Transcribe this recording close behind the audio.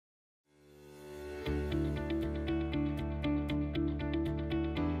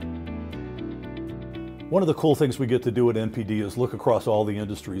One of the cool things we get to do at NPD is look across all the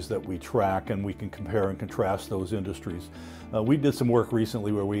industries that we track, and we can compare and contrast those industries. We did some work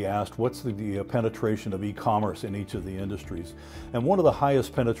recently where we asked what's the penetration of e-commerce in each of the industries. And one of the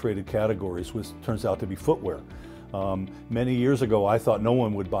highest penetrated categories turns out to be footwear. Many years ago, I thought no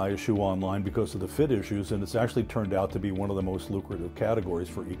one would buy a shoe online because of the fit issues, and it's actually turned out to be one of the most lucrative categories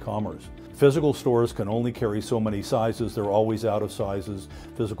for e-commerce. Physical stores can only carry so many sizes. They're always out of sizes.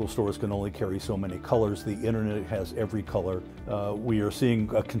 Physical stores can only carry so many colors. The internet has every color. We are seeing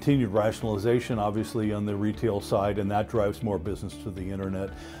a continued rationalization, obviously, on the retail side, and that drives more business to the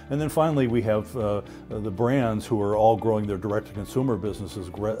internet. And then finally, we have the brands who are all growing their direct-to-consumer businesses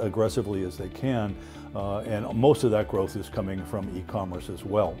aggressively as they can, and most of that growth is coming from e-commerce as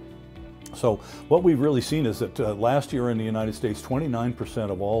well. So what we've really seen is that last year in the United States,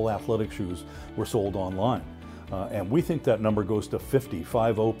 29% of all athletic shoes were sold online. And we think that number goes to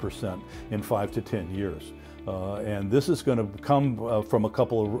 50% in 5 to 10 years. And this is going to come from a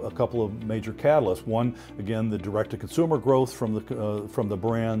couple of major catalysts. One, again, the direct-to-consumer growth from the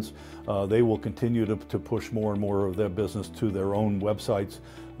brands. They will continue to push more and more of their business to their own websites.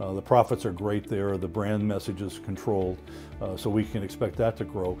 The profits are great there. The brand message is controlled, so we can expect that to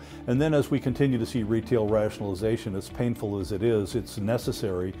grow. And then as we continue to see retail rationalization, as painful as it is, it's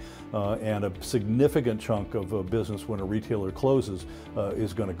necessary, and a significant chunk of business when a retailer closes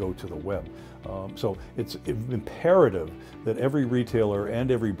is going to go to the web. So it's imperative that every retailer and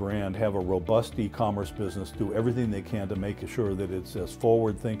every brand have a robust e-commerce business, do everything they can to make sure that it's as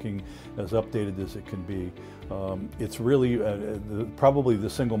forward-thinking, as updated as it can be. It's really probably the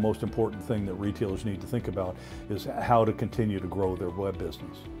single most important thing that retailers need to think about is how to continue to grow their web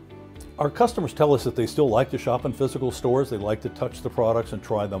business. Our customers tell us that they still like to shop in physical stores. They like to touch the products and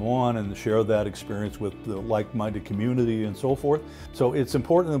try them on and share that experience with the like-minded community and so forth. So it's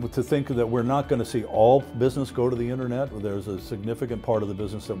important to think that we're not going to see all business go to the internet. There's a significant part of the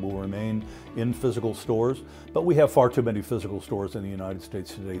business that will remain in physical stores, but we have far too many physical stores in the United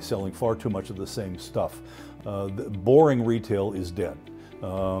States today selling far too much of the same stuff. Boring retail is dead.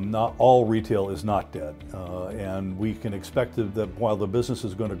 Not all retail is not dead, and we can expect that while the business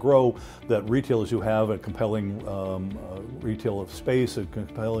is going to grow, that retailers who have a compelling retail space, a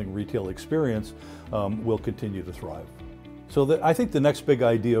compelling retail experience will continue to thrive. So I think the next big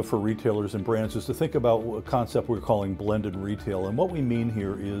idea for retailers and brands is to think about a concept we're calling blended retail. And what we mean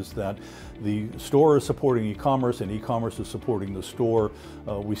here is that the store is supporting e-commerce and e-commerce is supporting the store.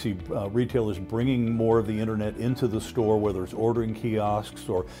 We see retailers bringing more of the internet into the store, whether it's ordering kiosks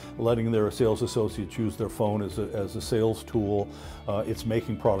or letting their sales associates use their phone as a sales tool. It's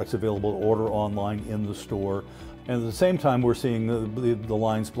making products available to order online in the store. And at the same time, we're seeing the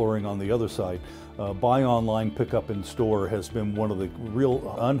lines blurring on the other side. Buy online, pick up in store has been one of the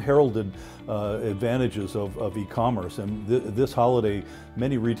real unheralded advantages of e-commerce. And this holiday,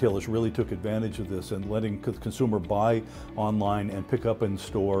 many retailers really took advantage of this and letting the consumer buy online and pick up in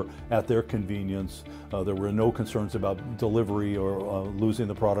store at their convenience. There were no concerns about delivery or losing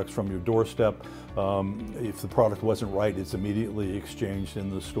the products from your doorstep. If the product wasn't right, it's immediately exchanged in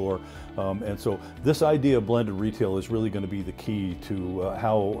the store. And so this idea of blended retail is really going to be the key to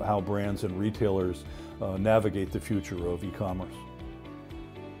how brands and retailers navigate the future of e-commerce.